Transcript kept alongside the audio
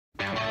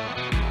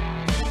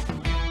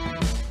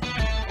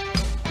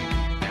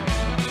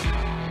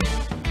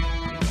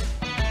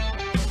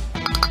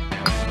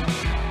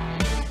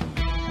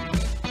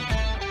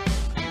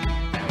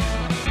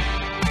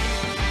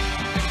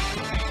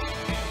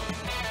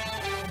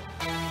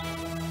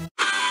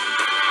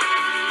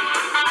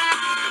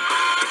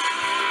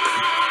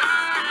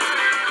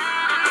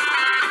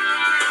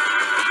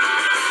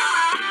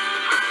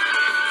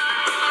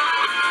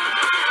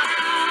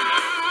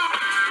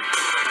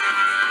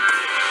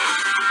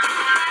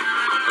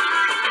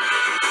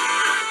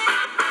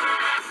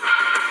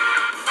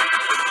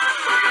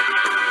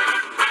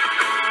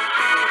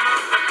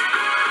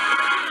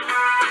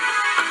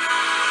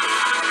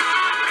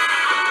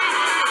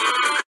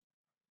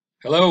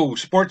Hello,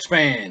 sports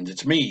fans.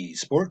 It's me,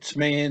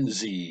 Sportsman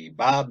Z,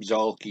 Bob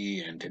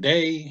Zolke, and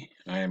today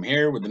I am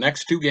here with the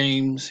next two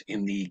games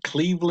in the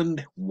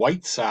Cleveland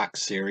White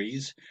Sox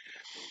series.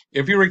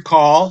 If you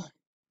recall,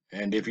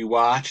 and if you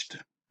watched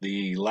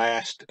the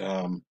last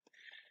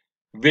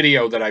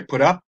video that I put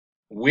up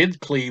with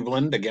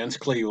Cleveland against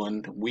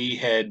Cleveland, we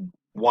had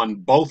won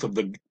both of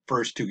the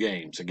first two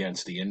games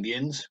against the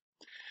Indians.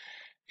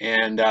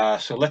 And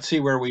so let's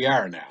see where we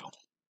are now.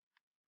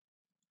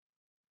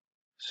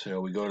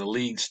 So we go to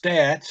league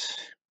stats.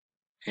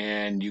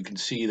 And you can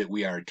see that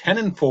we are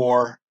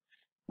 10-4.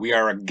 We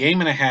are a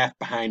game and a half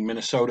behind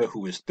Minnesota,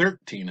 who is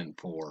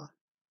 13-4.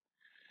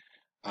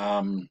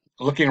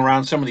 Looking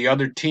around some of the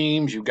other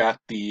teams, you got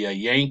the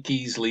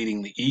Yankees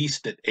leading the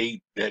East at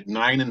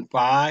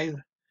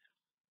 9-5.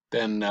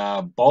 Then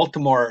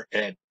Baltimore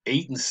at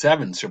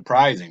 8-7,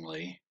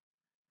 surprisingly.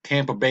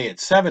 Tampa Bay at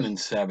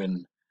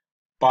 7-7.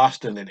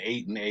 Boston at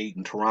 8-8,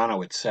 and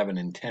Toronto at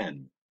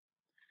 7-10.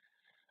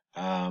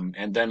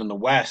 And then in the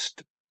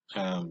West.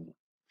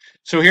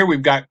 So here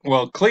we've got,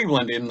 well,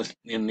 Cleveland in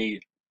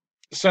the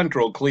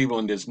Central.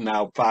 Cleveland is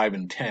now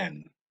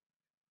 5-10,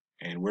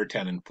 and we're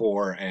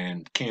 10-4,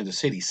 and Kansas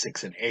City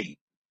 6-8.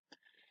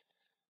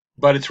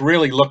 But it's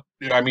really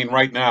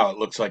right now it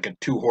looks like a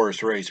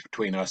two-horse race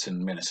between us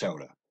and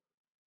Minnesota.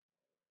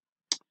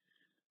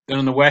 Then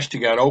in the West, you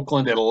got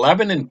Oakland at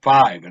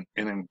 11-5,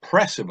 an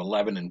impressive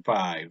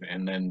 11-5,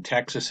 and then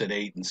Texas at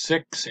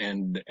 8-6,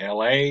 and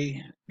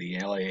the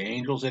LA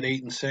Angels at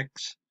 8-6,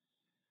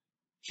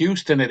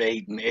 Houston at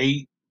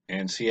 8-8,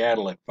 and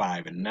Seattle at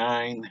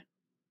 5-9.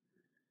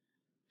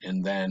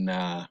 And then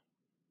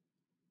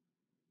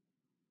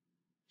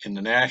in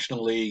the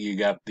National League, you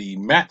got the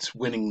Mets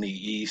winning the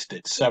East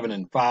at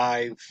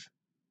 7-5,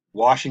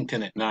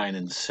 Washington at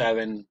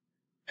 9-7,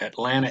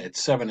 Atlanta at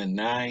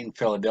 7-9,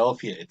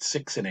 Philadelphia at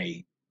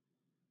 6-8,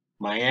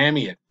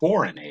 Miami at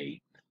 4-8.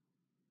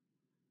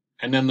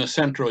 And then the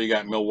Central, you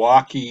got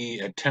Milwaukee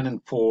at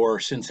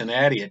 10-4,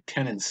 Cincinnati at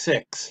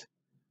 10-6,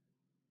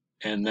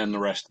 and then the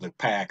rest of the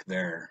pack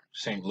there.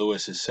 St.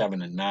 Louis is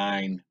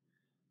 7-9,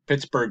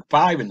 Pittsburgh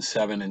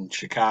 5-7, and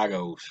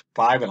Chicago's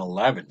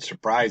 5-11,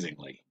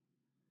 surprisingly.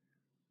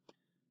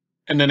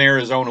 And then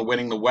Arizona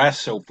winning the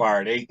West so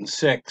far at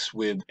 8-6,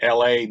 with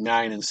LA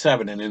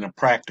 9-7, and in a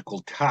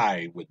practical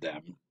tie with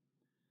them.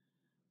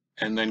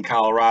 And then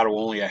Colorado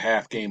only a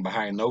half game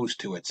behind those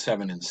two at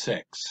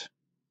 7-6.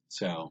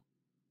 So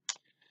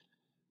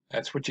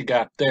that's what you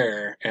got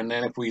there. And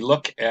then if we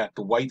look at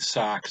the White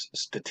Sox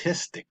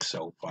statistics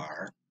so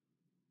far,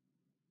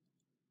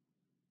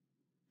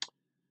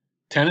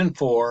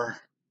 10-4,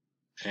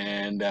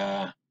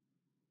 and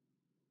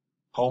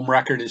home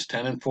record is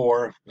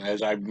 10-4.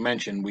 As I've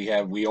mentioned,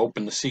 we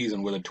opened the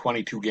season with a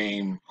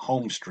 22-game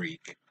home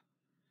streak.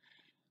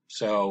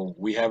 So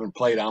we haven't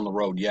played on the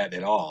road yet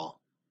at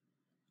all.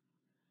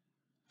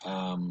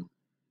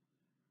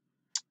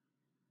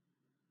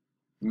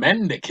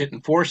 Mendick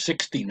hitting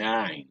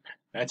 469.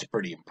 That's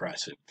pretty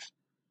impressive.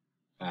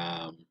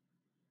 Mazzara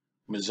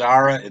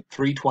at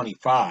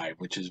 325,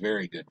 which is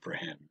very good for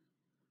him.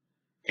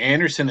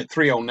 Anderson at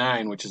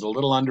 309, which is a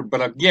little under,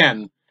 but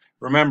again,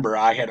 remember,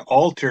 I had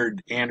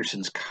altered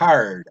Anderson's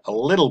card a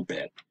little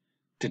bit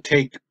to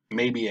take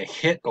maybe a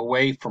hit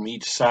away from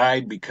each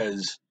side,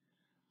 because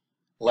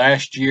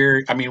last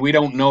year, we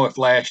don't know if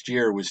last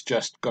year was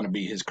just going to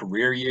be his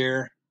career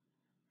year,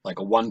 like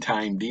a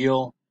one-time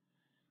deal.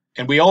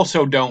 And we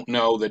also don't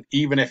know that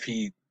even if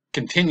he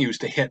continues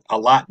to hit a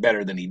lot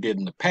better than he did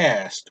in the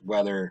past,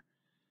 whether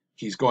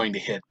he's going to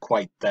hit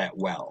quite that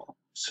well.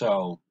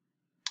 So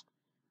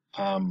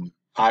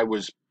I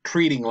was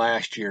treating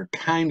last year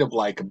kind of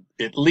like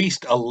at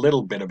least a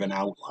little bit of an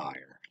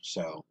outlier.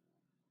 So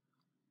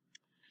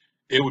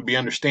it would be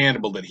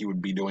understandable that he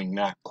would be doing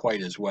not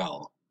quite as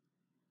well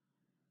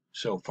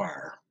so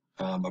far.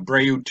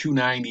 Abreu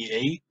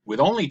 298 with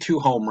only 2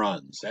 home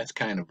runs. That's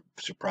kind of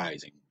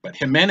surprising. But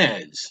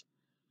Jimenez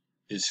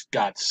has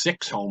got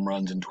 6 home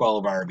runs and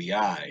 12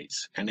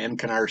 RBIs. And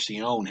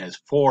Encarnacion has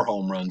 4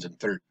 home runs and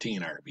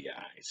 13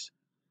 RBIs.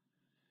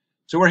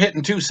 So we're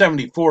hitting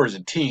 274 as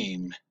a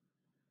team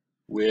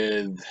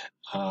with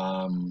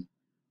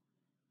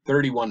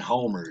 31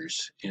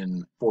 homers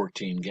in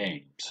 14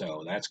 games.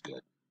 So that's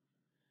good.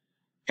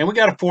 And we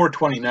got a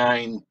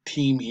 4.29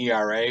 team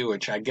ERA,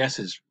 which I guess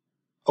is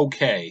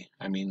okay.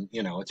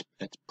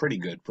 It's pretty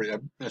good,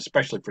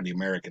 especially for the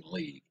American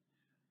League.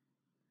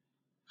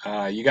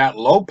 You got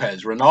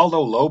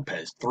Ronaldo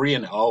Lopez,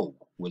 3-0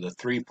 with a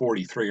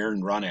 343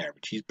 earned run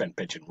average. He's been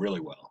pitching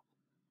really well.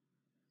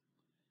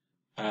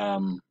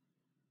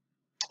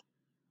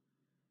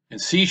 And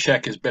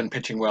Cishek has been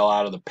pitching well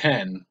out of the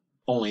pen,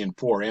 only in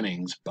 4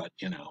 innings, but,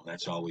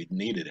 that's all we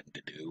needed him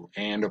to do.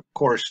 And, of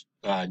course,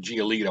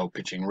 Giolito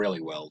pitching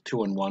really well,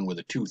 2-1 with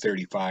a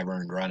 235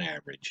 earned run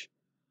average.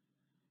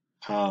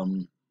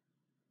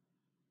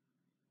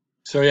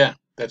 So, yeah,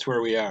 that's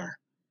where we are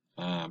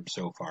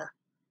so far.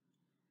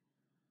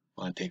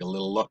 I want to take a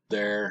little look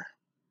there.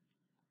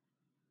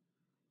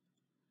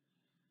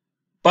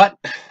 But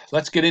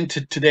let's get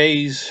into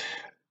today's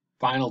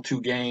final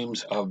two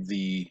games of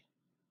the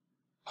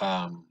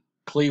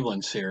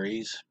Cleveland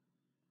series,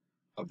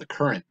 of the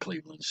current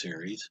Cleveland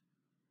series.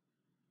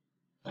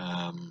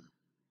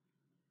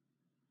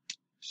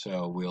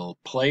 So we'll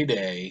play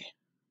day.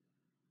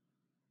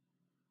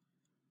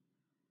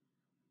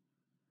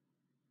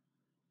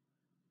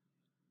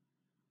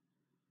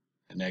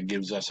 And that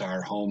gives us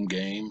our home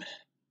game.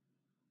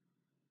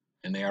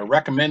 And they are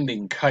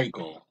recommending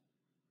Keuchel,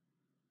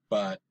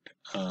 but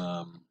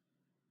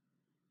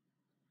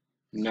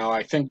no,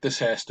 I think this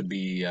has to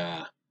be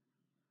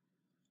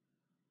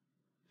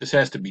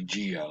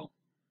Gio.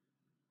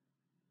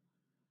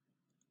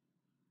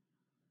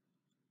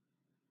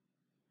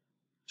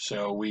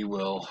 So we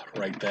will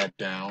write that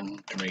down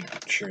to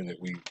make sure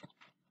that we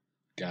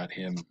got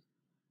him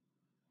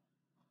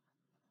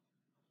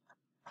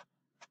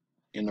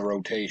in the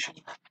rotation.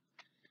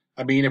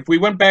 I mean, if we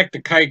went back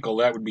to Keuchel,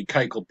 that would be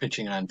Keuchel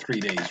pitching on 3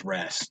 days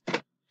rest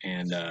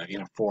and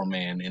in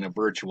a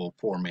virtual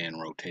four-man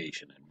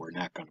rotation, and we're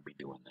not going to be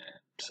doing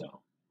that.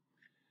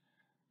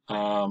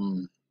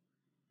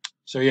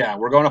 So yeah,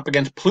 we're going up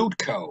against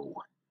Plutko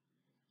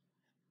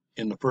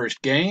in the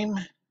first game,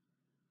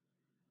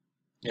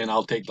 and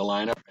I'll take the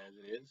lineup as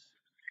it is.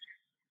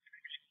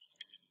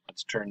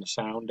 Let's turn the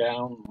sound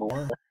down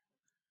more,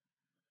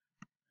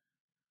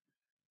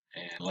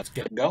 and let's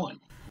get going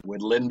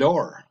with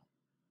Lindor,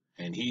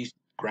 and he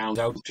grounds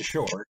out to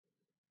short.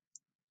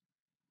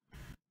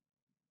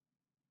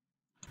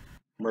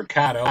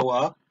 Mercado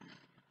up,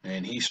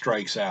 and he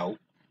strikes out.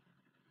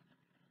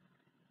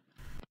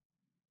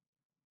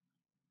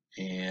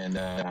 And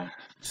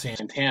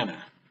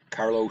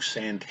Carlos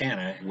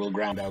Santana will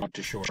ground out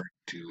to short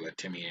to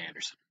Timmy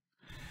Anderson.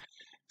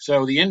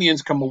 So the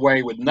Indians come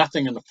away with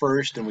nothing in the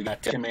first, and we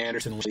got Tim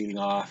Anderson leading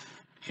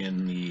off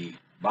in the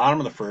bottom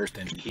of the first,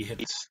 and he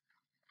hits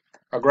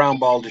a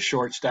ground ball to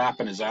shortstop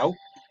and is out.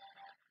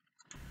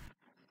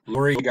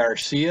 Leury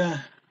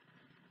Garcia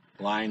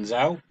lines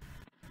out.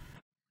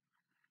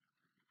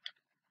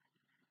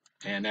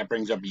 And that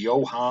brings up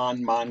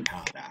Yohan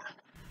Moncada.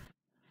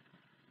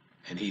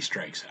 And he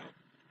strikes out.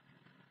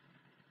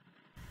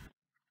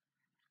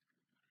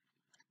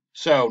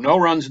 So no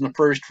runs in the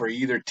first for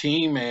either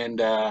team,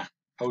 and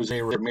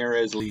Jose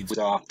Ramirez leads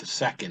off the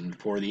second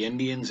for the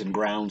Indians and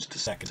grounds to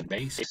second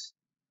base.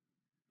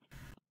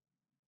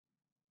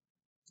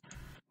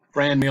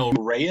 Franmil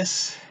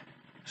Reyes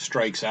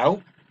strikes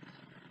out.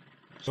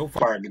 So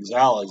far,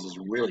 Gonzalez is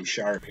really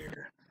sharp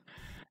here.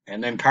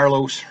 And then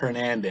Carlos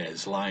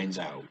Hernandez lines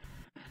out.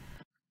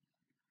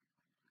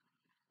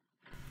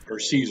 Or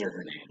Cesar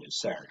Hernandez,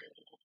 sorry.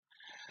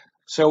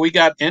 So we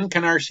got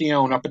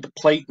Encarnacion up at the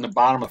plate in the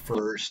bottom of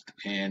first,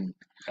 and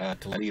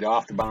to lead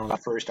off the bottom of the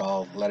first,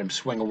 I'll let him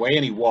swing away,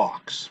 and he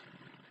walks.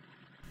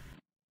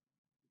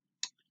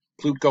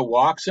 Plutko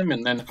walks him,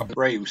 and then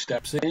Abreu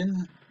steps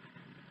in,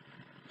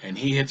 and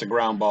he hits a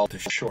ground ball to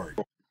short.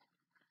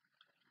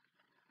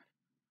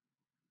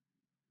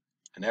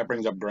 And that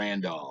brings up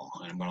Grandal,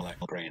 and I'm going to let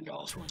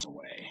Grandal swing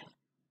away.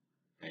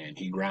 And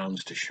he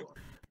grounds to short.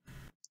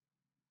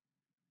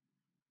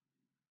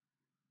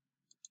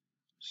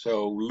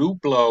 So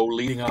Luplow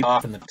leading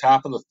off in the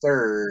top of the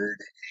third,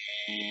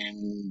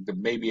 and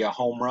maybe a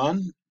home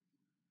run.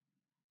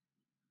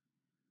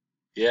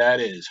 Yeah,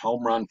 it is.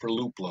 Home run for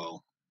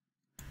Luplow.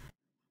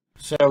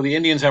 So the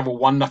Indians have a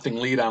 1-0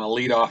 lead on a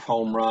leadoff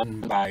home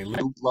run by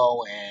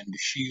Luplow, and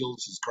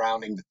Shields is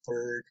grounding to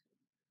third.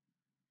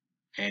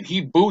 And he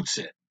boots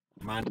it.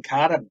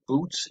 Moncada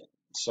boots it.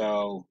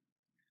 So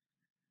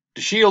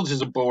DeShields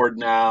is aboard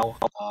now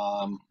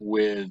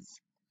with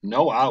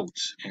no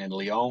outs, and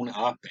Leon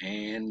up,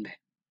 and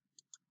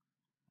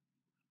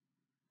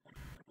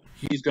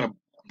he's going to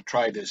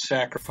try to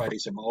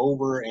sacrifice him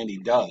over, and he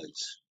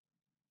does.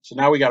 So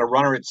now we got a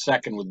runner at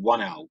second with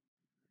 1 out.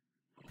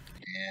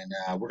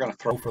 And we're going to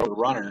throw for the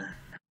runner,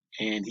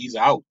 and he's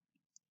out.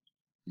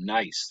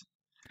 Nice.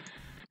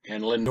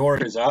 And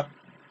Lindor is up.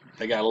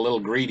 They got a little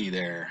greedy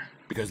there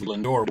because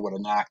Lindor would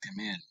have knocked him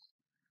in.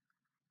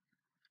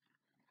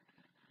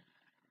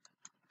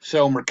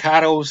 So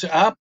Mercado's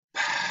up.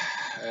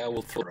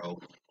 We'll throw.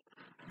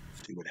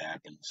 See what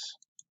happens.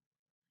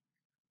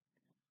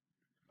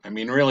 I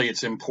mean, really,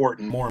 it's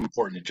more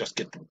important to just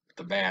get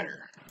the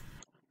batter.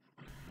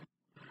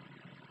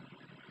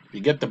 If you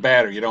get the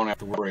batter, you don't have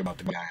to worry about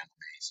the guy on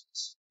the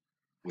bases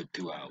with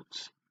 2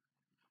 outs.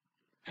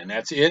 And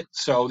that's it.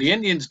 So the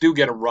Indians do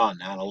get a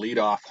run on a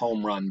leadoff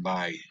home run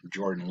by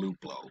Jordan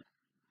Luplow.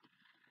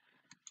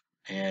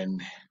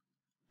 And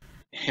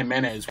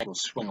Jimenez will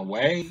swing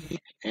away.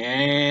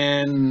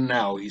 And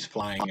no, he's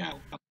flying out.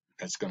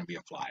 That's going to be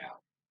a fly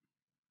out.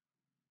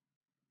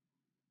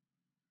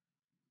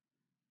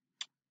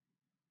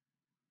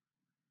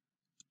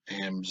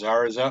 And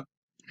Mazzara's up.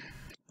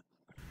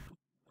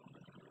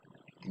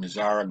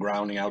 Mazzara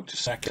grounding out to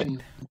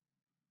second.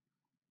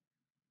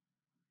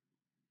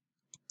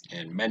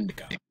 And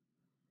Mendick.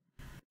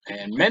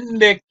 And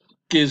Mendick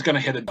is going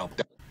to hit a double.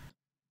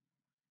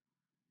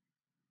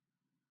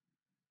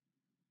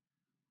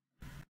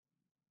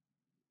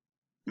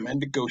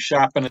 Mendick goes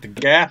shopping at the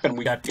gap, and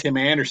we got Tim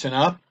Anderson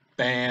up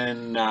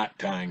and not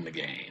tying the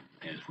game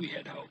as we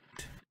had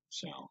hoped.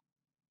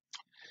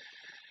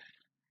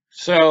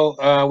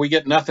 So we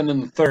get nothing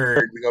in the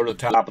third. We go to the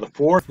top of the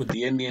fourth with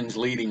the Indians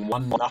leading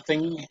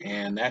 1-0,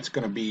 and that's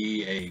going to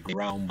be a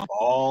ground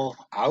ball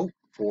out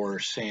for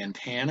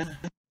Santana.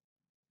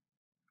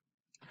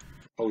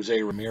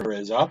 Jose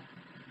Ramirez up,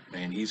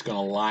 and he's going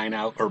to line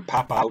out or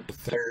pop out the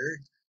third.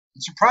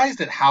 I'm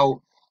surprised at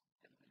how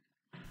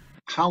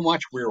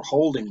much we're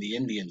holding the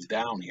Indians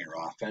down here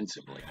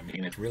offensively. I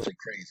mean, it's really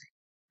crazy.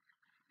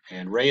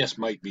 And Reyes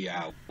might be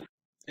out,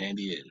 and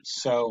he is.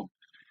 So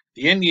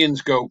the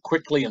Indians go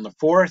quickly in the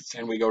fourth,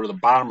 and we go to the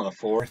bottom of the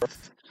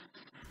fourth.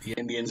 The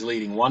Indians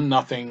leading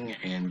 1-0,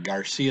 and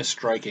Garcia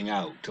striking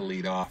out to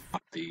lead off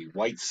the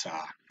White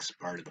Sox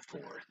part of the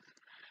fourth.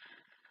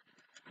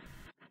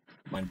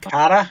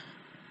 Moncada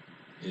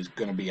is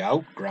going to be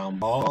out, ground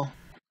ball.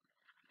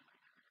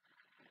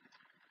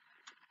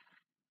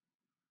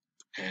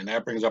 And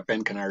that brings up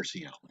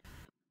Encarnacion.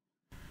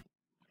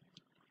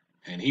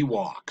 And he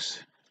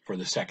walks for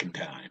the second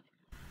time.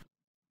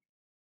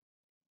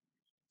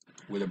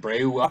 With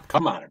Abreu up.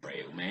 Come on,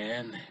 Abreu,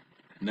 man.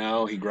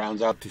 No, he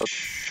grounds out to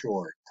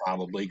short,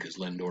 probably, because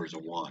Lindor's a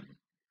 1.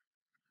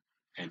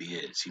 And he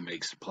is. He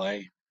makes the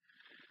play.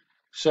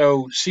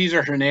 So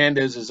Cesar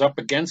Hernandez is up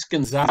against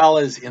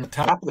Gonzalez in the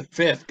top of the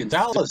fifth.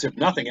 Gonzalez, if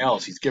nothing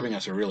else, he's giving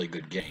us a really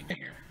good game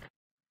here.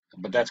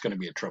 But that's going to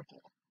be a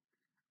triple.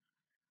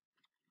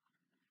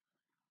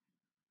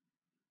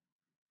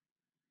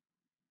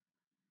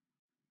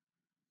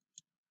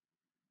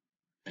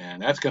 And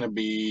that's going to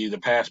be the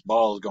pass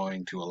ball is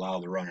going to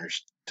allow the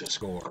runners to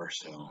score.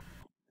 So,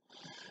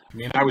 I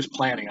mean, I was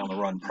planning on the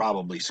run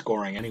probably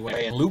scoring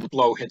anyway. And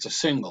Luplow hits a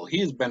single. He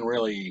has been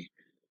really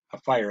a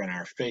fire in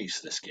our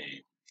face this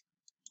game.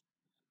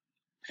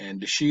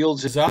 And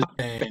DeShields is up,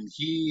 and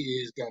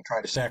he is going to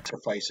try to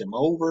sacrifice him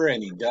over,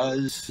 and he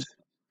does.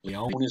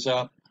 Leon is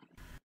up,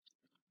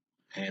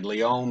 and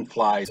Leon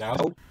flies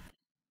out.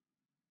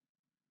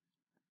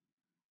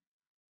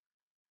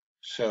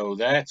 So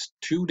that's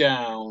 2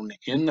 down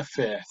in the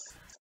fifth.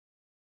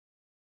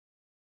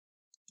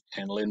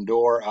 And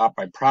Lindor up.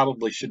 I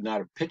probably should not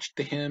have pitched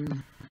to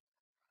him.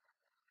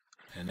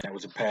 And that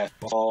was a pass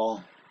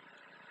ball.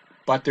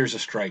 But there's a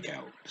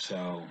strikeout.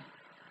 So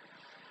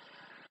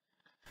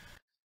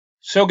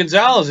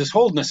Gonzalez is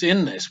holding us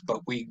in this, but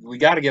we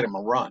got to get him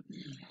a run.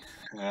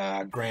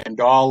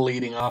 Grandal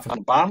leading off in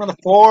the bottom of the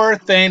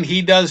fourth, and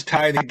he does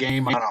tie the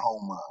game on a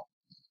home run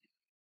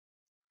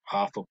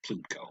off of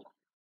Plutko.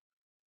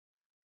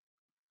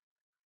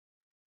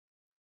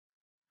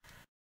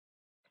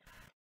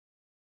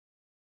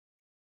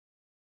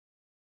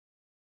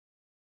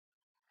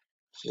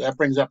 So that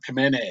brings up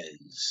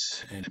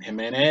Jimenez. And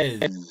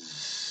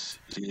Jimenez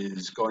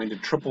is going to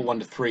triple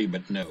 1-3,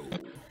 but no,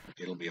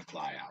 it'll be a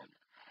fly out.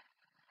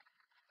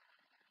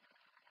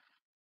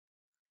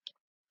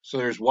 So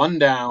there's 1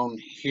 down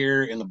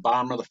here in the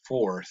bottom of the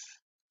fourth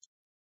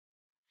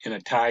in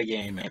a tie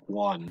game at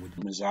 1 with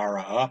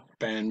Mazzara up,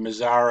 and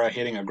Mazzara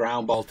hitting a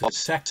ground ball to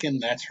second.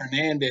 That's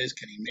Hernandez.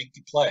 Can he make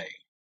the play?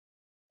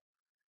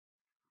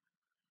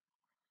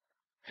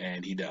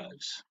 And he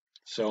does.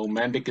 So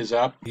Mendick is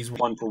up. He's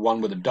 1 for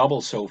 1 with a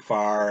double so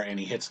far, and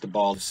he hits the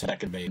ball to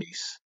second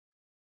base.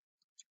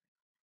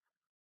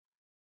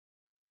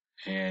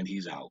 And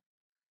he's out.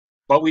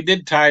 But we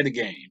did tie the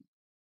game.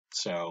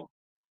 So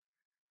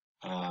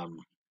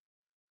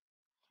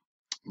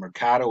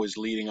Mercado is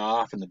leading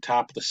off in the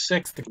top of the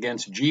sixth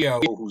against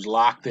Gio, who's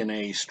locked in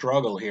a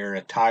struggle here,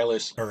 a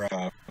tieless or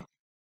a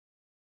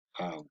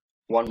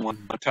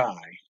 1-1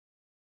 tie.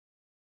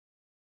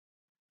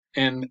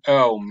 And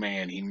oh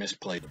man, he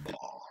misplayed the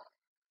ball.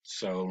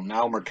 So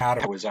now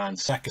Mercado is on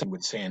second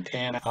with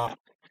Santana up,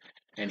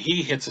 and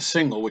he hits a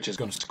single, which is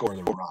going to score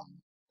the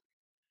run.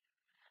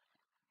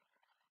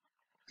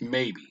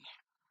 Maybe,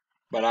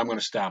 but I'm going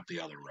to stop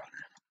the other runner.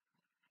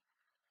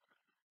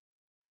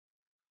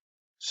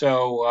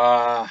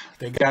 So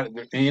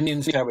the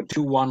Indians have a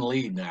 2-1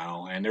 lead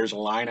now, and there's a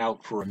line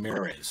out for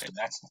Ramirez. And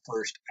that's the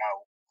first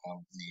out of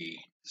the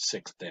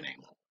 6th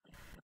inning.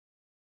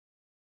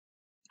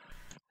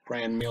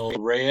 Franmil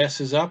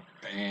Reyes is up,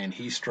 and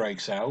he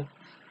strikes out.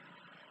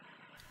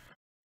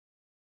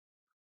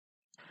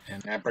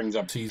 And that brings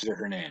up Cesar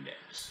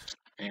Hernandez.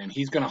 And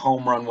he's going to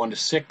home run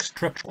 1-6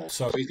 triple.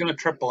 So he's going to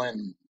triple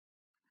in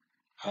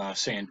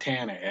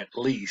Santana at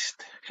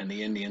least, and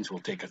the Indians will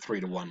take a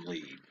 3-1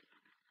 lead.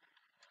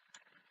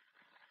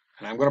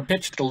 And I'm going to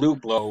pitch to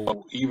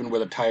Luplow, even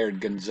with a tired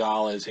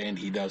Gonzalez, and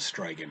he does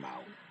strike him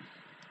out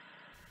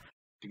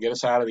to get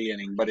us out of the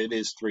inning, but it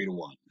is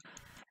 3-1.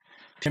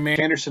 Tim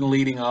Anderson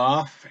leading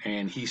off,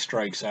 and he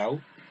strikes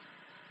out.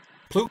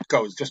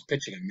 Plutko is just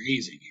pitching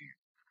amazing here.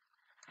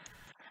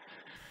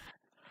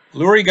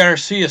 Lurie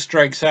Garcia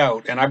strikes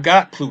out, and I've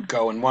got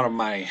Plutko in one of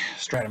my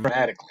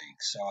Strat-O-Matic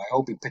leagues, so I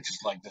hope he pitches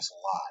like this a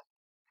lot,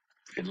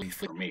 at least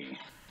for me.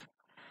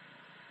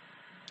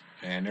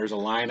 And there's a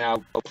line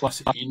out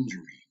plus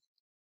injury.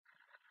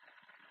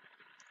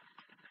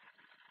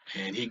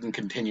 And he can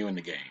continue in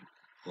the game.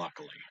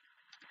 luckily.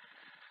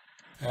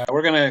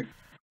 We're going to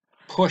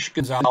push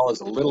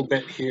Gonzalez a little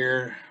bit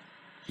here.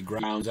 He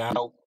grounds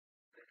out.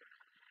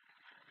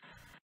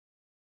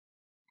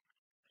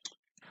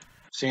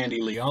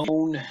 Sandy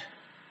Leone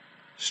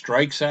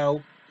strikes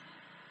out.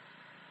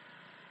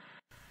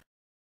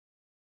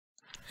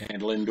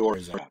 And Lindor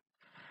is up.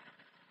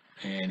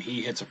 And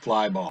he hits a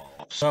fly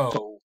ball.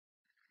 So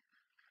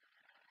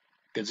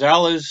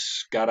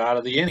Gonzalez got out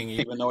of the inning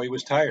even though he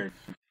was tired.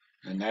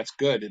 And that's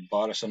good. It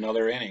bought us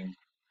another inning.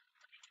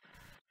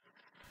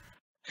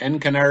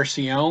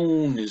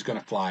 Encarnacion is going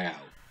to fly out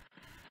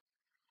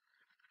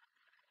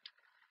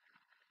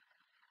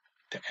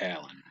to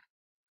Allen.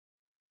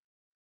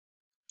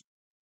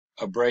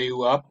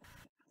 Abreu up.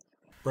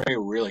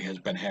 Abreu really has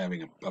been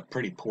having a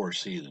pretty poor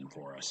season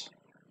for us.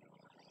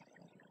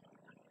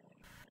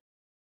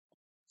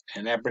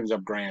 And that brings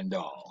up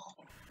Grandal.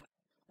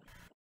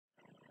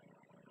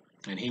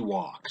 And he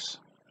walks.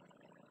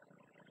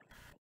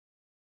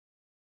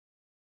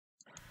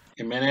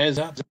 Jimenez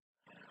up.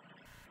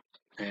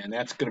 And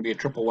that's going to be a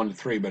triple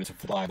 1-3, but it's a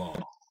fly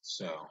ball.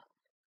 So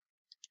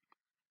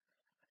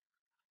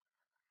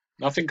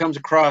nothing comes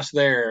across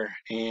there,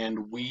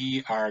 and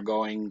we are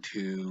going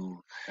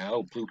to.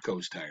 Oh,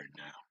 Plutko's tired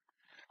now.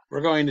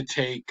 We're going to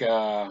take.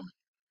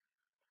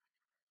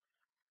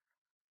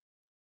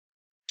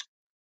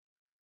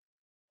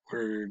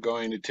 We're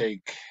going to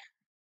take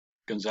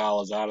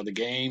Gonzalez out of the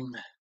game,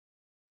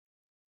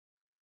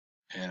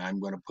 and I'm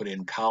going to put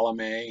in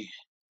Colome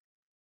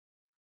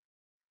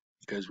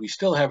because we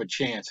still have a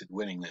chance at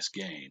winning this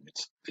game.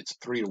 It's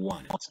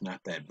 3-1. It's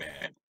not that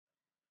bad.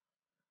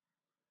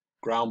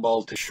 Ground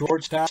ball to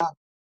shortstop.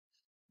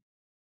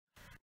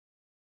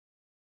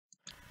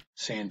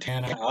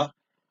 Santana up,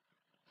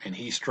 and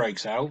he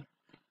strikes out.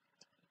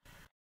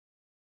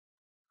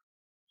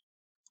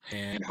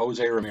 And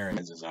Jose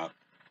Ramirez is up,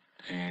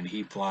 and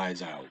he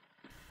flies out.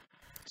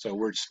 So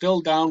we're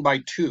still down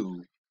by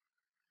 2,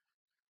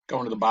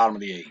 going to the bottom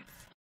of the 8th.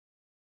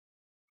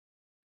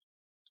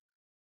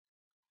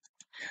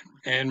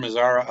 And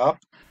Mazzara up.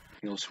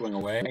 He'll swing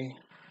away.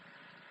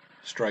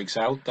 Strikes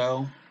out,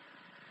 though.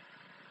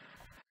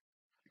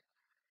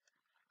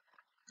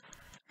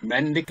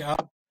 Mendick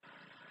up,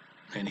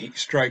 and he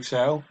strikes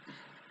out.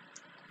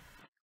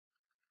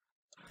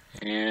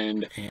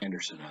 And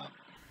Anderson up.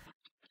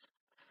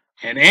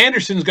 And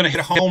Anderson's going to hit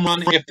a home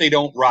run if they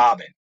don't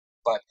rob it.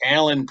 But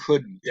Allen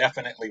could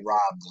definitely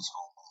rob this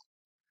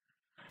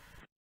home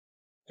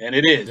run. And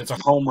it is. It's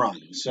a home run.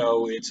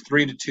 So it's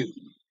 3-2.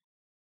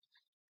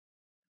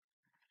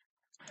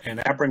 And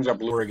that brings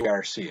up Luis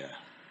Garcia.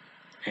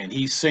 And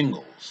he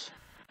singles.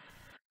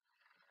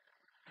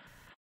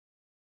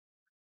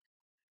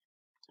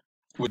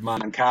 With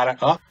Moncada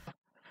up.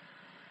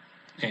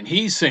 And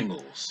he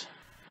singles.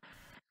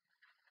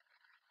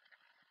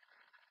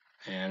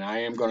 And I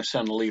am going to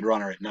send the lead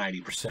runner at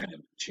 90% of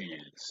the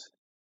chance.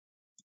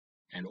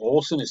 And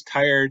Olsen is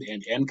tired,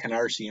 and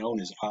Encarnacion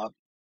is up.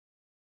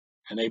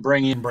 And they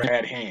bring in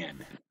Brad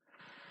Hand.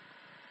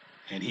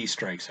 And he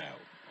strikes out.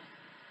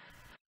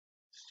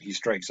 He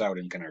strikes out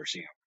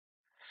Encarnacion.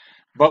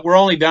 But we're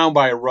only down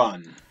by a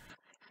run.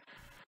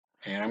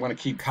 And I'm going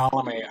to keep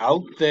Colome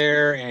out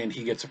there, and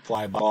he gets a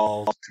fly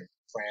ball to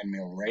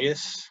Franmil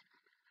Reyes.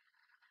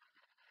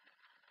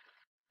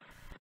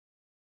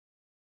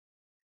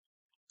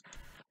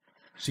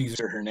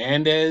 Cesar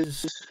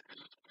Hernandez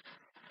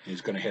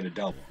is going to hit a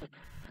double.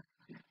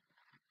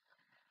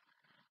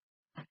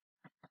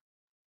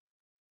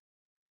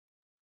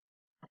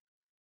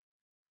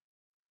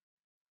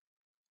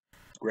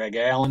 Greg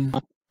Allen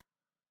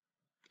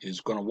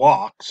is going to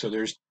walk, so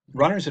there's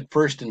runners at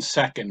first and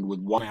second with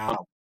 1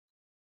 out.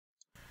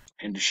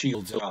 And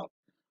DeShields up.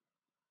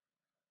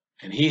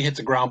 And he hits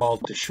a ground ball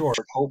to short.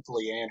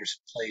 Hopefully Anderson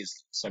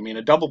plays this. I mean,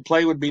 a double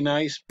play would be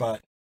nice,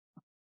 but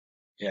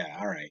yeah,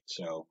 all right.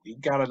 So he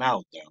got an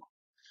out, though.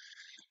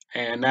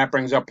 And that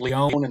brings up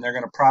Leone, and they're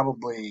going to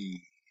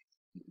probably,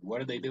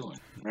 what are they doing?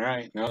 All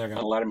right, no, they're going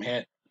to let him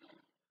hit.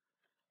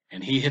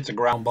 And he hits a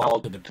ground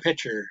ball to the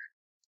pitcher,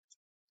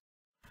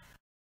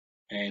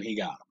 and he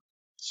got him.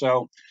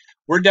 So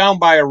we're down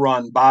by a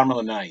run, bottom of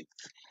the 9th.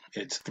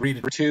 It's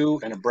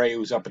 3-2, and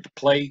Abreu's up at the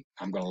plate.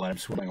 I'm going to let him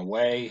swing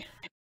away,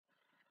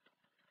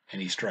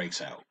 and he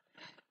strikes out.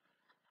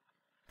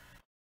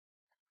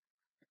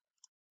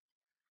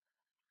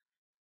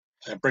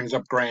 That brings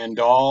up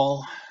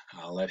Grandal.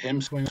 I'll let him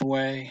swing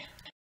away,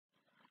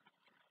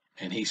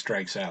 and he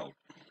strikes out.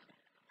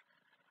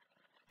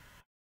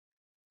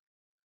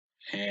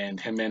 And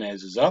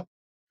Jimenez is up,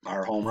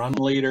 our home run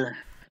leader,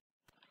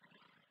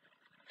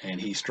 and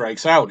he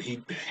strikes out.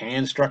 He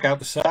hand struck out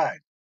the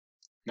side.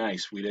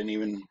 Nice. We didn't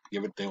even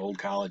give it the old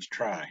college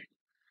try.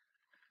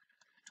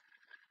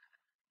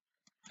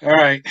 All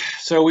right,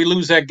 so we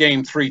lose that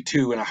game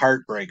 3-2 in a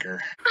heartbreaker.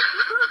 Are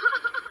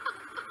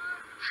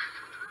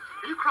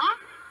you crying?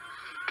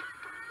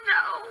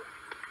 No.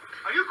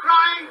 Are you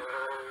crying?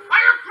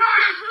 Are you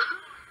crying?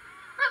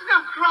 There's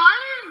no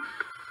crying.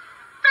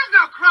 There's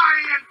no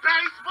crying in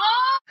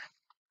baseball.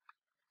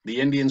 The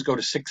Indians go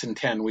to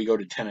 6-10. We go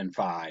to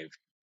 10-5.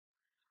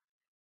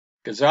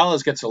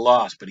 Gonzalez gets a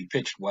loss, but he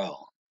pitched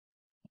well.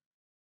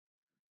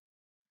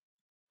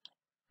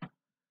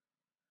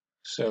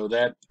 So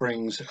that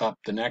brings up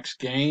the next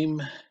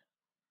game.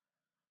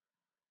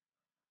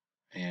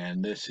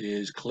 And this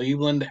is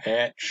Cleveland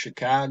at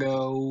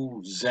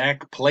Chicago.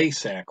 Zach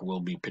Plesac will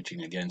be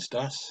pitching against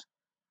us.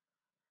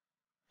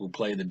 We'll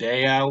play the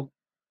day out.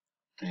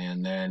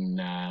 And then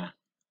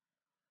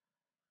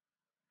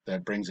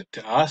that brings it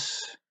to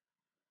us.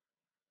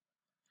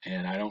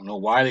 And I don't know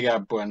why they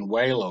got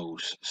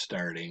Buenuelos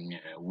starting.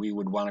 We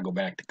would want to go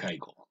back to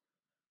Keuchel.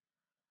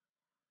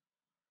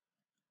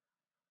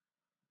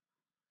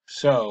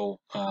 So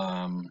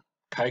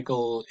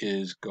Keuchel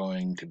is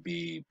going to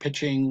be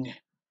pitching.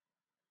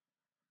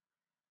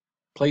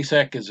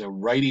 Plesac is a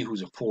righty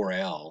who's a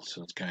 4L,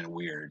 so it's kind of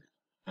weird.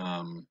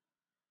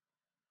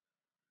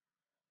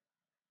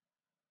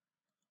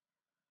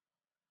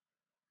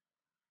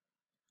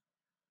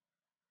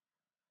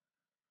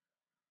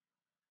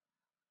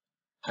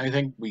 I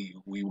think we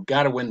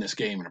got to win this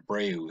game, and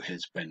Abreu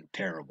has been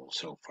terrible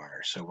so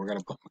far. So we're going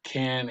to put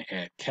McCann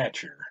at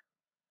catcher,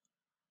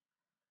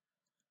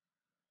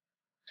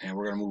 and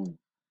we're going to move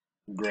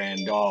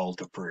Grandal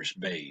to first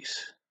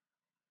base.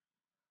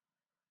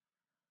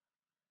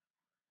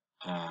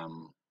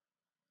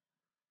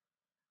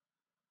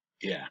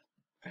 Yeah,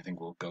 I think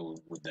we'll go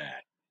with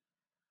that,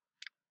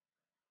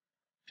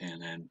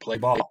 and then play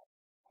ball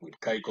with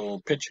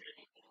Keuchel pitching.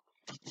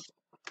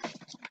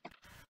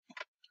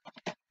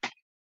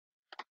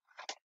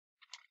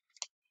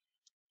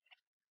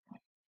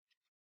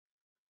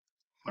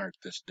 Mark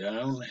this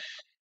down.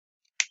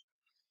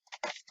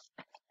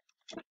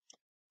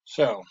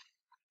 So,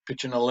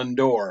 pitching a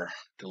Lindor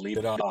to lead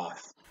it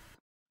off.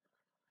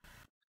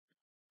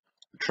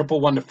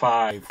 1 to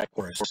 5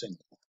 for a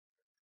single.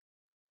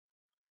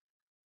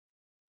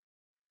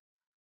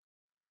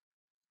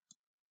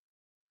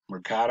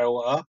 Mercado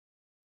up,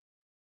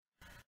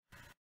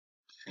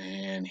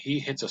 and he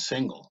hits a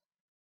single.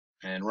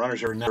 And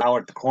runners are now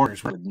at the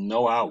corners with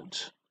no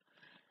outs.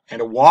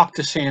 And a walk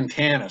to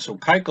Santana. So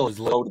Keuchel has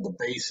loaded the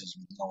bases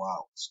with no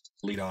outs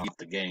to lead off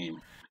the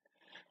game.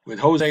 With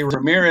Jose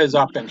Ramirez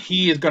up, and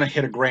he is going to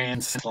hit a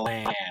grand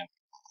slam.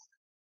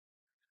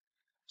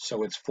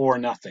 So it's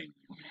 4-0.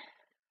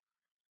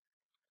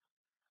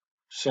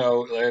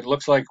 So it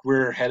looks like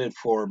we're headed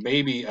for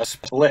maybe a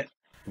split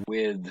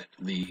with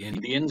the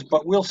Indians,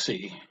 but we'll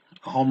see.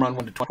 A home run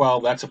 1 to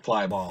 12, that's a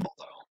fly ball,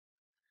 though.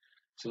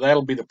 So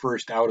that'll be the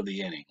first out of the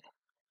inning.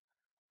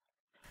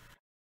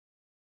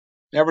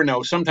 Never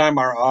know. Sometimes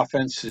our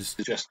offense is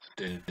just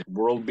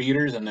world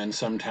beaters, and then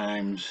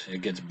sometimes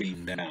it gets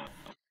beaten down.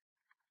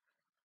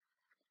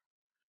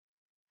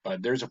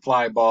 But there's a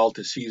fly ball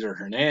to Cesar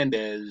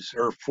Hernandez,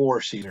 or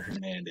for Cesar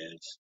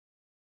Hernandez.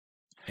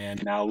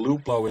 And now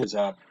Lupo is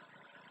up,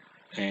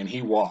 and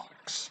he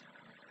walks.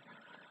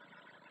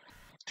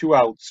 2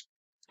 outs.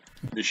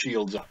 The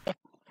shield's up.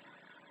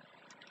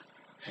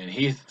 And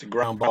he hits the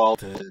ground ball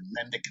to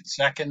Mendick in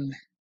second.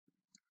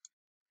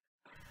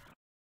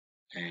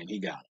 And he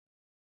got it.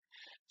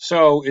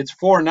 So it's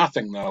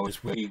 4-0, though,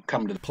 as we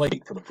come to the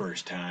plate for the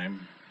first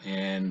time.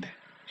 And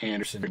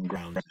Anderson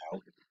grounds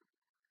out.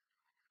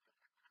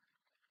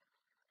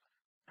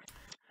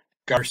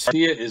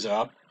 Garcia is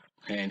up,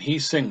 and he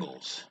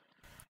singles.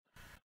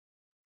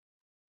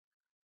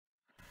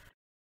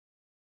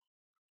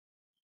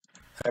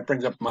 That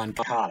brings up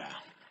Moncada.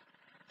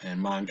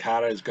 And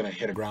Moncada is going to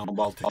hit a ground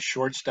ball to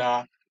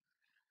shortstop.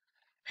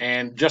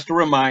 And just a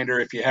reminder,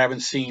 if you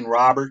haven't seen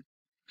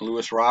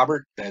Lewis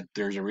Robert, that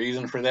there's a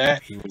reason for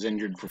that. He was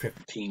injured for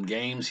 15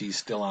 games. He's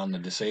still on the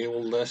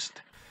disabled list.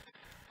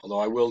 Although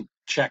I will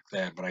check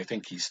that, but I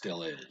think he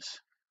still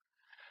is.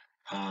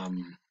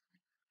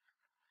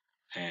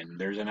 And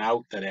there's an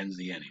out that ends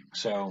the inning.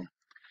 So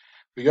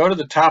we go to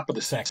the top of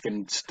the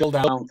second, still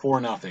down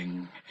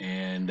 4-0,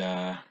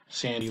 and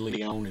Sandy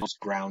Leon is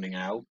grounding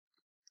out.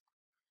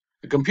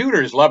 The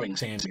computer is loving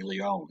Sandy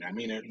Leon. I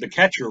mean, the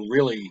catcher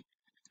really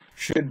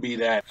should be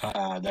that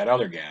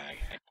other guy.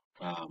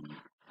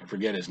 I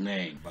forget his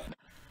name, but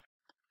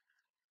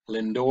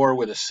Lindor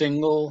with a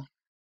single.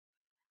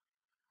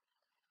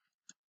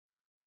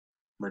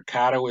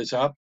 Mercado is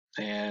up,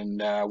 and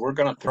we're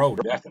going to throw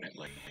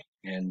definitely,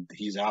 and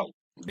he's out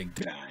big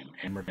time.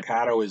 And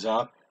Mercado is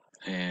up,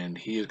 and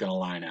he is going to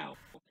line out.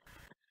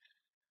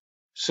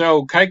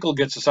 So Keuchel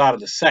gets us out of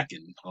the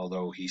second,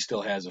 although he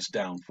still has us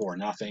down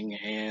 4-0,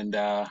 and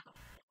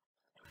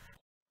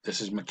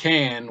this is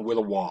McCann with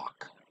a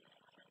walk.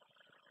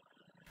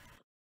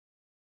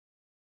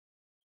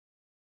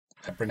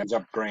 That brings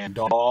up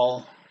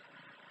Grandal,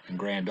 and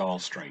Grandal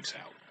strikes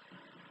out.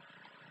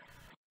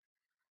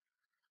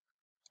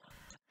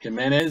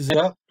 Jimenez is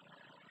up,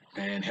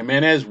 and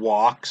Jimenez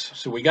walks.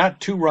 So we got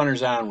 2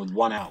 runners on with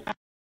 1 out.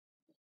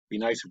 Be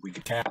nice if we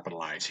could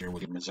capitalize here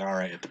with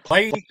Mazzara at the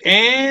plate,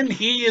 and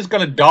he is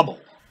going to double.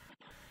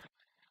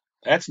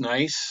 That's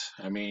nice.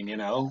 I mean,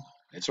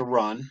 it's a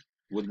run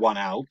with 1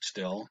 out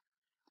still.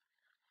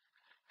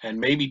 And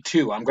maybe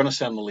 2. I'm going to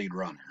send the lead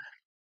runner.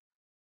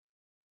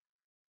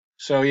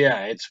 So,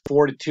 yeah, it's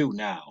 4-2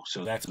 now,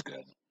 so that's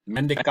good.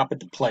 Mendick up at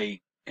the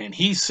plate, and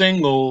he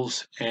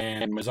singles,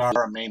 and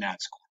Mazara may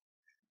not score.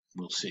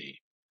 We'll see.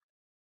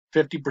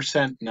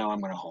 50%, no,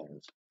 I'm going to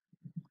hold.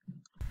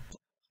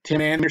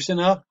 Tim Anderson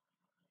up,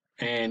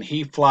 and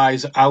he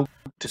flies out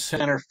to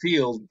center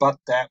field, but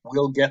that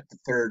will get the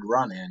third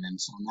run in, and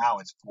so now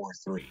it's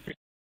 4-3.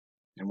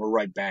 And we're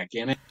right back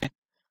in it.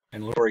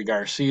 And Leury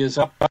Garcia's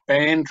up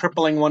and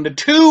tripling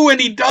 1-2,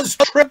 and he does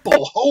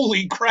triple.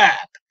 Holy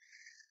crap.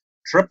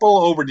 Triple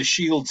over to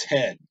Shields'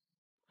 head.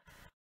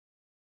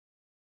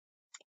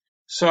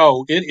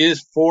 So it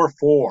is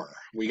 4-4.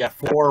 We got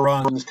 4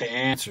 runs to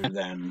answer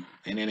then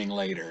an inning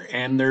later.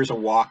 And there's a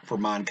walk for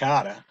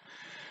Moncada.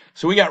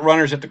 So we got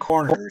runners at the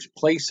corners.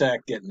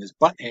 Plesac getting his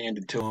butt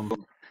handed to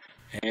him.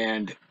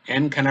 And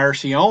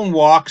Encarnacion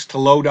walks to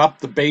load up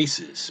the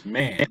bases.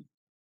 Man.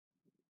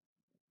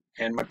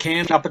 And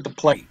McCann up at the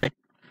plate.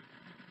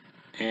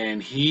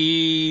 And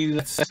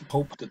let's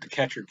hope that the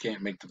catcher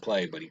can't make the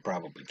play, but he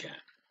probably can.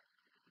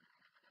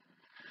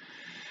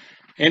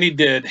 And he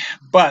did.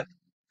 But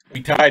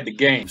we tied the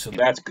game, so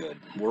that's good.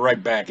 We're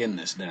right back in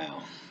this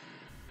now.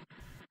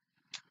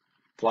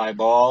 Fly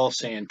ball,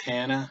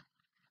 Santana.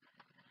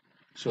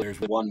 So there's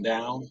 1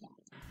 down.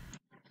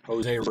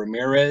 Jose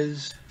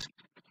Ramirez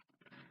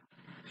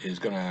is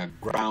going to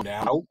ground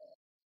out.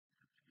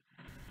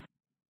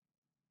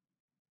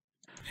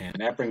 And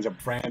that brings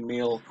up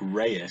Franmil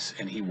Reyes,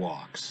 and he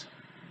walks.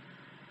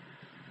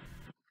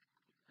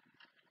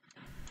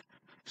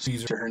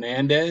 Cesar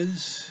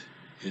Hernandez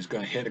is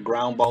going to hit a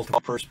ground ball to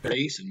first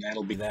base, and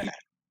that'll be that.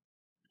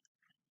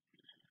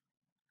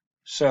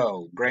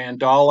 So,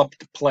 Grandal up at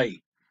the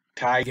plate.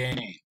 Tie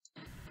game.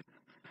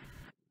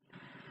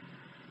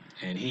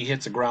 And he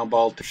hits a ground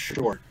ball to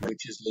short,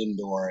 which is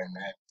Lindor, and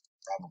that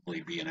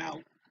probably be an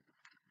out.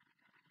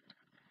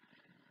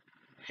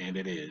 And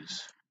it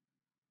is.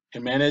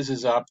 Jimenez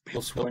is up.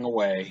 He'll swing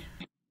away.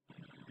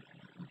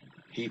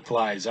 He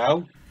flies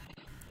out.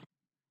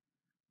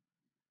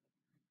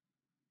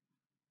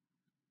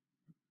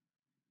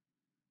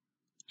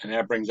 And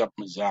that brings up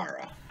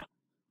Mazara,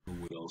 who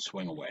will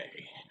swing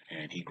away.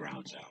 And he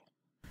grounds out.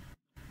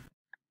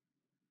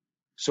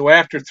 So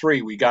after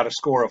 3, we got a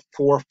score of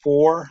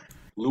 4-4.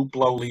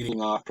 Luplow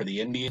leading off for the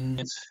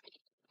Indians.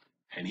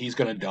 And he's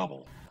going to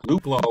double.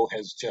 Luplow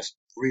has just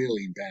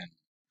really been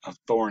a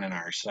thorn in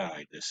our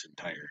side this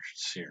entire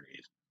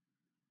series.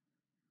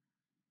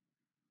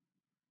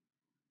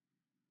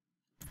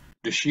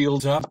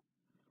 DeShields up,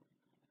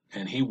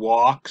 and he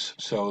walks.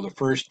 So the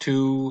first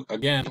 2,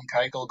 again,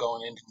 Keuchel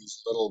going into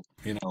his little,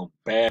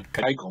 bad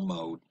Keuchel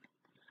mode.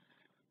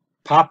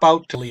 Pop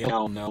out to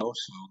Leonel,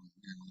 so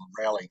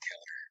rally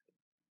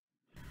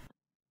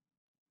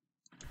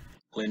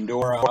killer.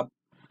 Lindor up,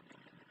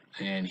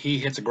 and he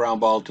hits a ground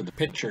ball to the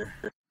pitcher.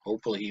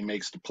 Hopefully he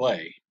makes the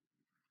play.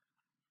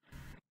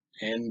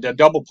 And a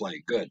double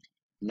play, good,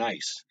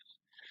 nice.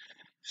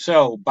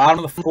 So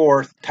bottom of the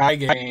 4th, tie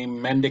game,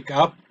 Mendick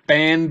up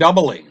and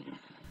doubling.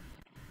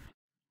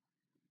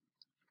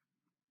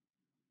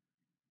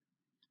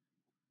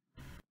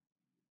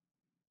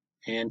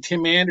 And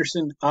Tim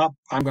Anderson up.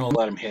 I'm going to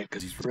let him hit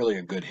because he's really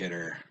a good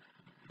hitter,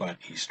 but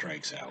he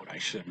strikes out.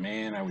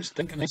 I was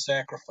thinking of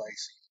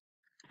sacrificing.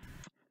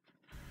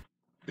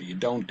 But you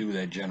don't do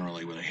that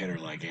generally with a hitter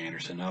like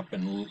Anderson up.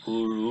 And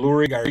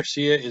Leury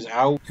Garcia is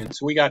out. And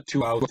so we got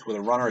 2 outs with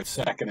a runner at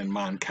second and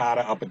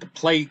Moncada up at the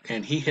plate.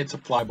 And he hits a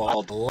fly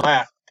ball to the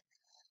left.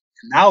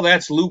 And now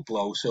that's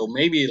Luplow, so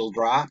maybe it'll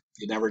drop.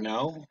 You never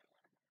know.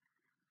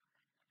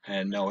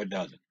 And no, it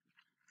doesn't.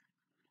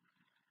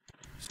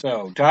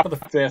 So, top of the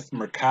 5th,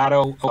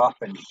 Mercado up,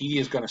 and he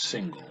is going to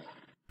single.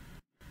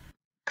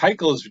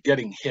 Keuchel is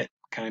getting hit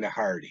kind of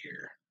hard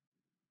here.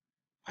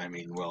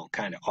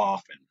 Kind of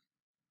often.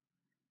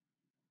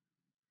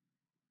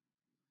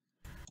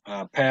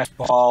 Pass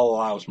ball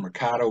allows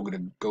Mercado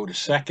to go to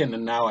second,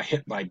 and now a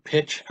hit by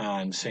pitch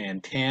on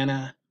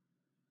Santana.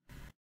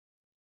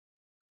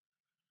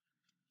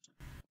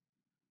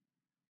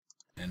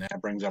 And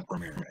that brings up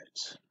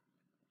Ramirez.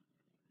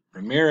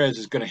 Ramirez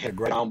is going to hit a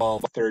ground ball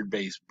to third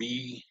base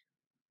B.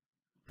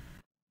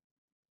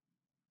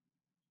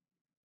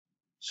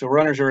 So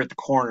runners are at the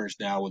corners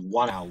now with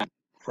 1 out.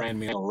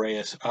 Franmil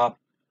Reyes up,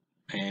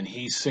 and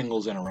he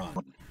singles in a run.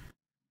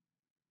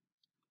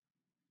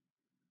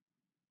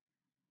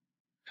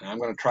 And I'm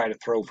going to try to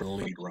throw for the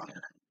lead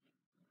runner.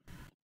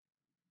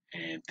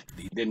 And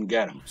he didn't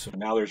get him. So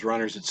now there's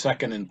runners at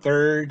second and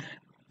third,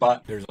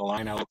 but there's a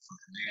line out for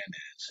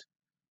Hernandez.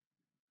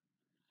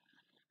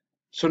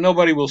 So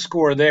nobody will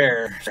score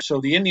there. So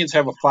the Indians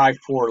have a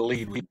 5-4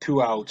 lead with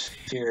 2 outs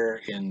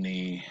here in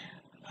the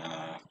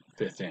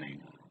 5th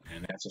inning.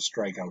 And that's a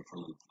strikeout for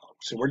Luplow.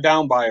 So we're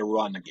down by a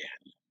run again.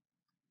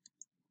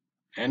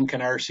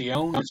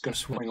 Encarnacion is going to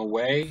swing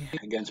away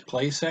against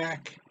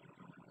Plesac.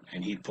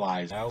 And he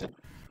flies out.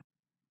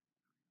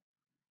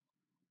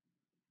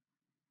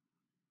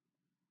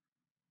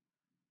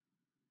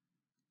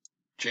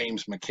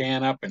 James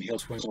McCann up, and he'll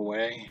swing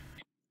away.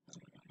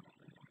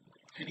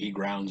 And he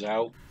grounds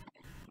out.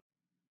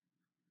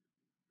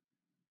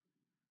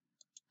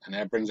 And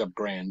that brings up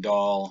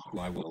Grandal, who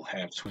I will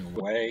have swing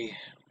away.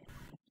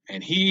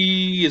 And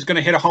he is going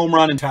to hit a home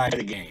run and tie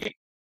the game.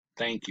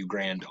 Thank you,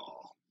 Grandal.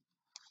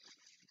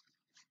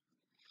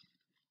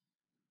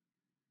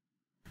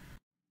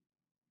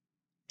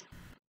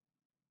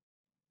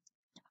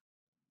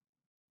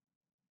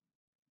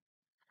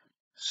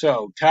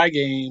 So, tie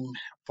game,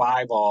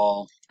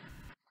 5-all.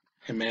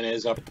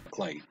 Jimenez up at the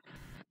plate.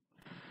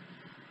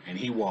 And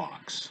he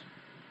walks.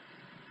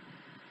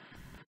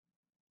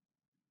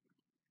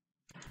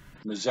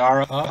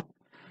 Mazzara up.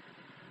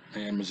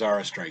 And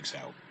Mazzara strikes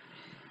out.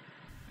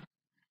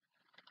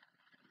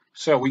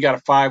 So we got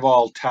a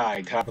 5-all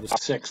tie. Top of the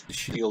 6th.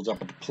 Shields up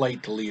at the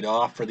plate to lead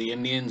off for the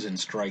Indians and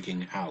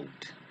striking out.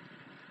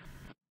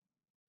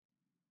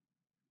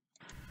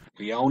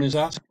 Leone is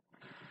up.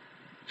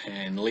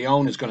 And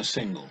Leone is going to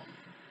single.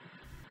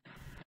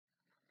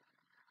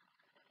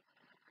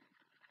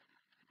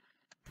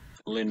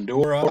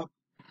 Lindor up.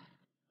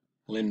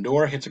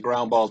 Lindor hits a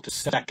ground ball to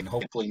second.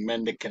 Hopefully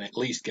Mendick can at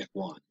least get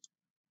one.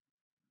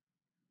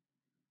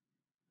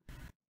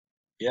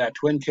 Yeah,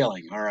 twin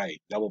killing. All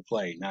right, double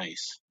play.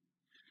 Nice.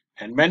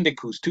 And Mendick,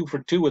 who's 2 for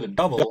 2 with a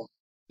double,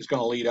 is going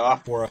to lead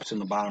off for us in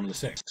the bottom of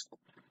the 6th.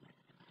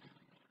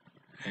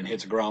 And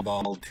hits a ground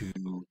ball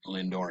to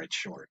Lindor at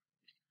short.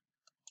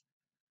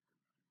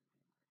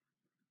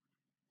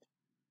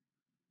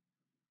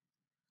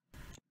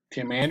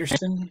 Tim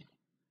Anderson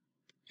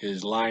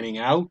is lining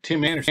out.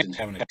 Tim Anderson's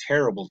having a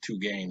terrible 2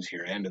 games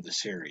here, end of the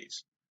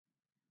series.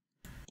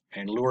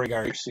 And Lurie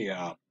Garcia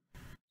up.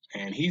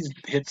 And he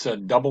hits a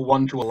double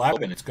 1 to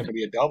 11. It's going to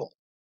be a double.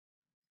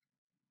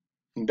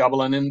 And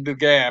doubling into the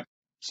gap.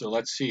 So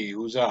let's see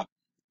who's up.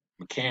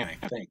 Mechanic,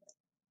 I think.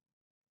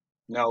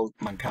 No,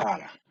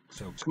 Moncada.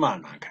 So come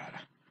on, Moncada.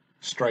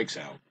 Strikes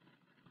out.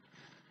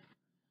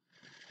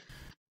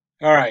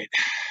 All right.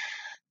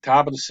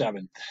 Top of the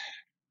 7th.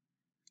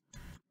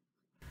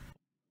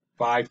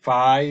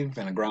 5-5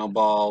 and a ground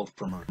ball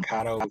for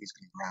Mercado. He's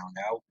going to ground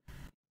out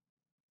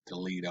to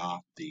lead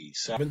off the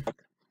 7th.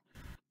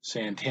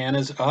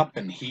 Santana's up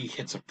and he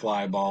hits a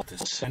fly ball to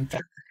center.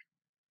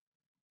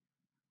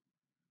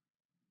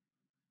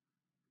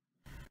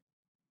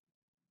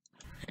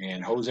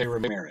 And Jose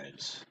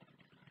Ramirez.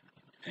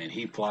 And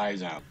he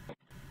flies out.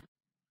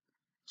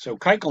 So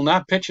Keuchel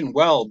not pitching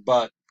well,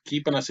 but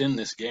keeping us in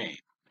this game.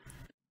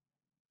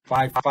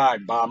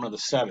 5-5, bottom of the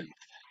 7th.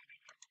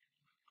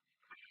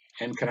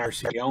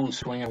 Encarnacion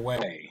swinging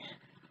away.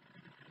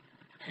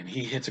 And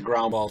he hits a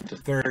ground ball to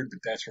third, but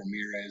that's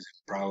Ramirez.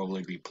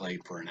 Probably be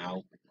played for an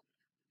out.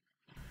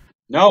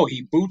 No,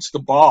 he boots the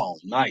ball.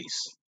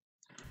 Nice.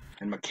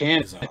 And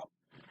McCann is up.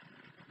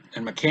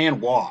 And McCann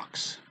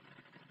walks.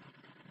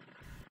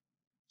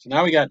 So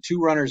now we got 2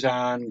 runners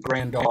on.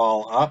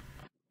 Grandal up.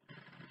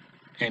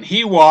 And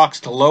he walks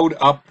to load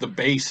up the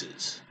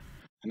bases.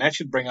 And that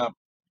should bring up,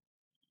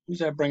 who's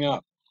that bring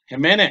up?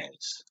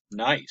 Jimenez.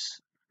 Nice.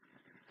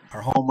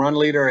 Our home run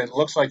leader. It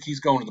looks like he's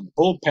going to the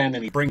bullpen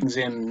and he brings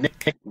in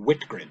Nick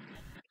Whitgren.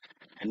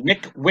 And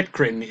Nick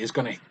Whitgren is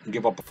going to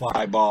give up a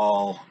fly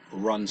ball,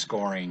 run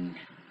scoring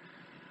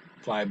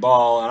fly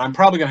ball. And I'm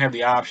probably going to have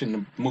the option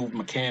to move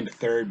McCann to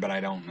third, but I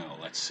don't know.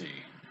 Let's see.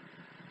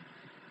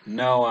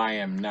 No, I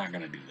am not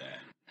going to do that.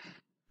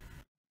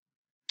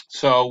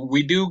 So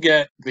we do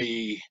get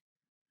the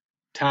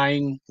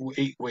tying.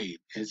 Wait,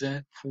 is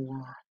that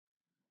 4?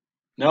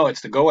 No,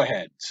 it's the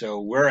go-ahead.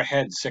 So we're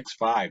ahead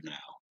 6-5 now.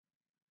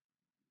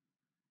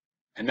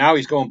 And now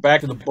he's going back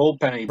to the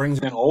bullpen, and he brings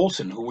in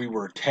Olsen, who we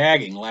were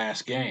tagging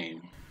last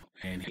game.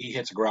 And he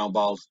hits a ground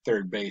ball to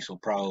third base. Will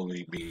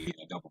probably be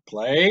a double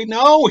play.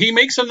 No, he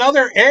makes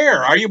another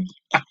error. Are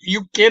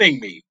you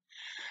kidding me?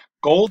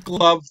 Gold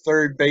Glove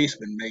third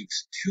baseman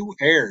makes 2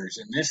 errors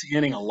in this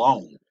inning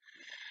alone.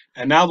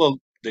 And now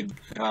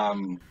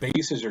the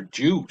bases are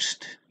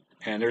juiced.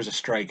 And there's a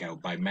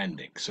strikeout by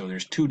Mendick. So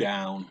there's 2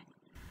 down.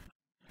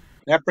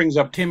 That brings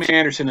up Tim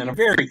Anderson in a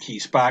very key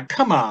spot.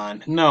 Come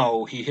on.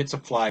 No, he hits a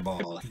fly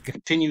ball. He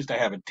continues to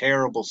have a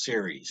terrible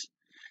series.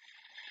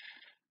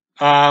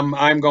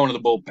 I'm going to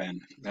the bullpen.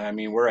 I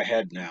mean, we're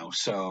ahead now,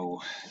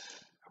 so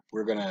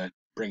we're going to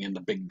bring in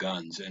the big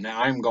guns. And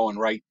I'm going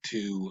right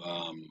to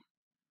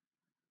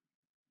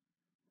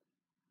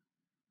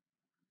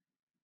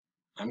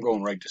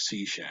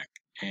Cishek.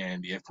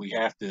 And if we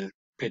have to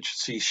pitch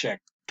Cishek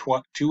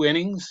 2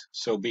 innings,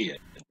 so be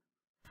it.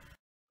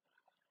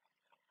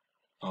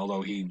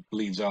 Although he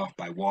leads off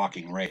by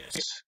walking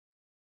Reyes.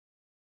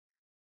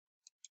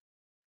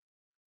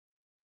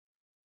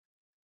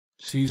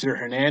 Cesar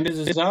Hernandez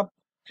is up,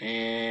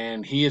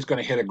 and he is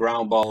going to hit a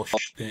ground ball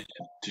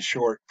to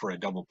short for a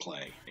double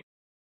play.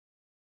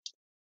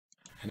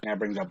 And that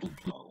brings up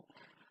Luplow.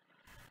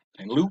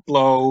 And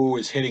Luplow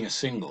is hitting a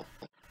single.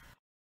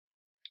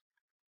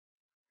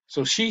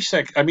 So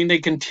Cishek, I mean, they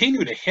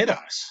continue to hit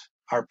us.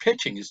 Our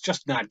pitching is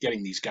just not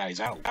getting these guys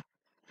out.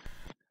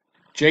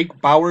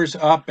 Jake Bauer's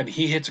up, and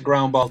he hits a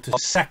ground ball to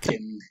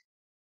second.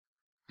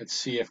 Let's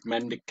see if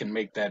Mendick can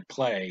make that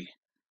play.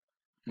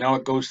 Now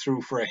it goes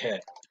through for a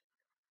hit.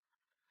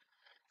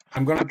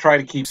 I'm going to try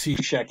to keep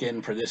Cishek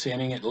in for this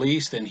inning at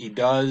least, and he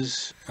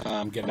does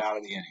get out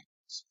of the inning.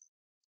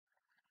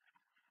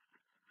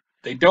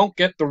 They don't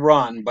get the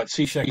run, but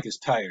Cishek is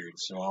tired,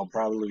 so I'll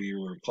probably be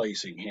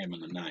replacing him in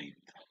the ninth.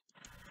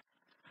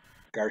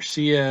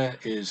 Garcia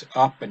is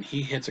up, and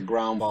he hits a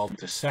ground ball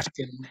to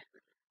second,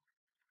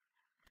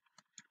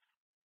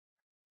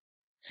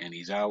 and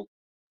he's out.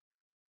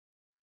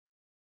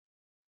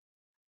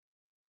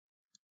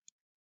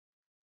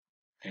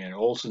 And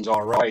Olson's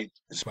all right,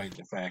 despite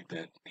the fact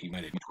that he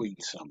might have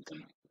tweaked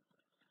something.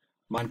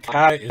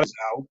 Moncada is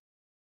out,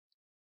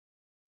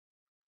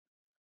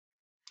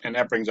 and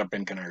that brings up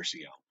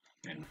Encarnacion.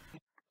 And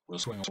we'll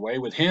swing away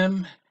with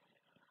him.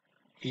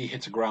 He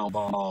hits a ground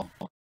ball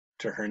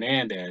to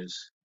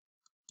Hernandez,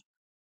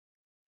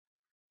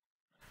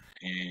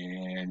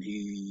 and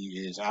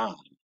he is on.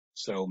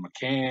 So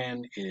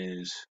McCann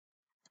is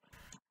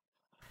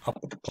up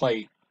at the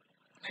plate,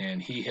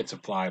 and he hits a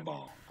fly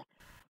ball.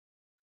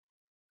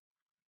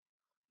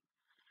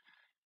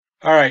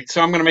 All right, so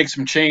I'm going to make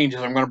some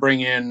changes. I'm going to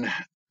bring in,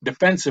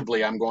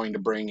 defensively, I'm going to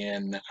bring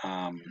in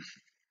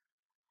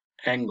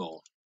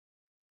Engel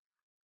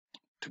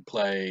to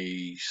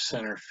play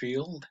center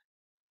field.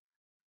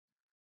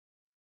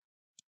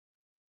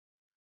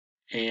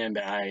 And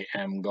I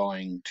am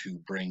going to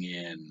bring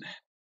in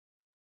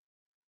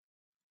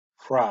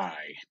Fry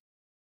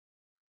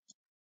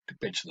to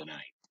pitch the ninth.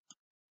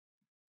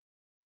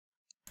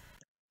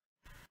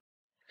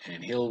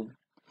 And he'll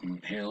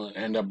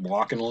end up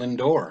walking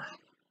Lindor.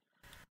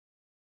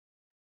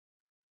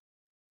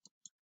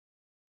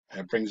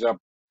 That brings up,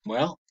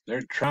 well,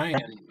 they're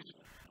trying,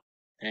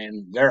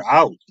 and they're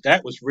out.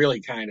 That was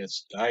really kind of,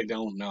 I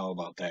don't know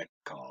about that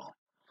call.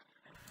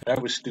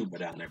 That was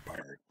stupid on their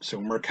part. So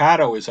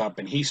Mercado is up,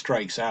 and he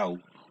strikes out.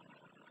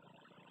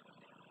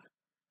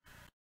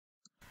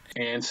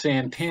 And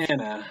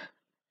Santana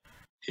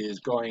is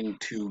going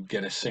to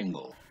get a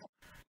single.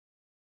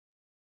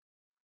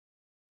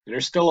 They're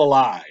still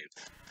alive,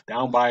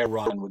 down by a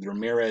run with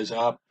Ramirez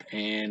up,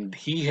 and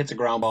he hits a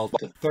ground ball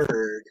to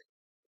third.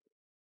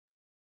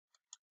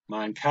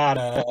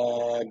 Moncada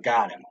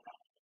got him.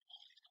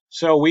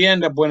 So we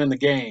end up winning the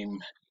game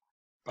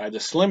by the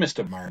slimmest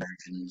of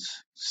margins,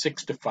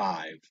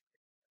 6-5.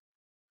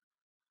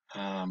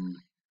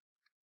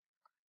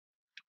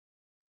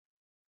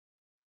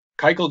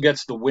 Keuchel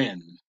gets the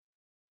win,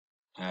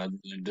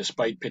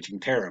 despite pitching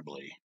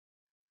terribly.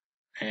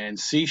 And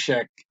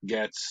Cishek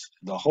gets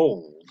the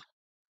hold.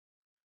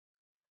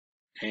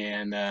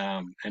 And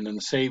then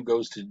the save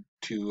goes to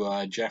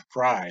Jeff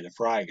Fry, the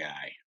Fry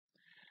guy.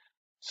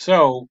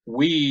 So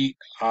we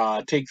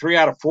take 3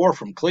 out of 4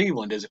 from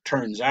Cleveland, as it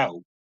turns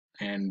out,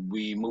 and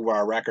we move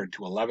our record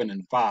to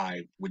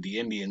 11-5, with the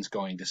Indians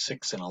going to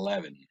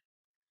 6-11.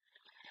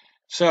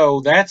 So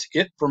that's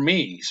it for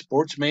me.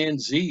 Sportsman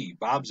Z,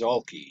 Bob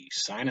Zolke,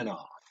 signing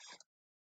off.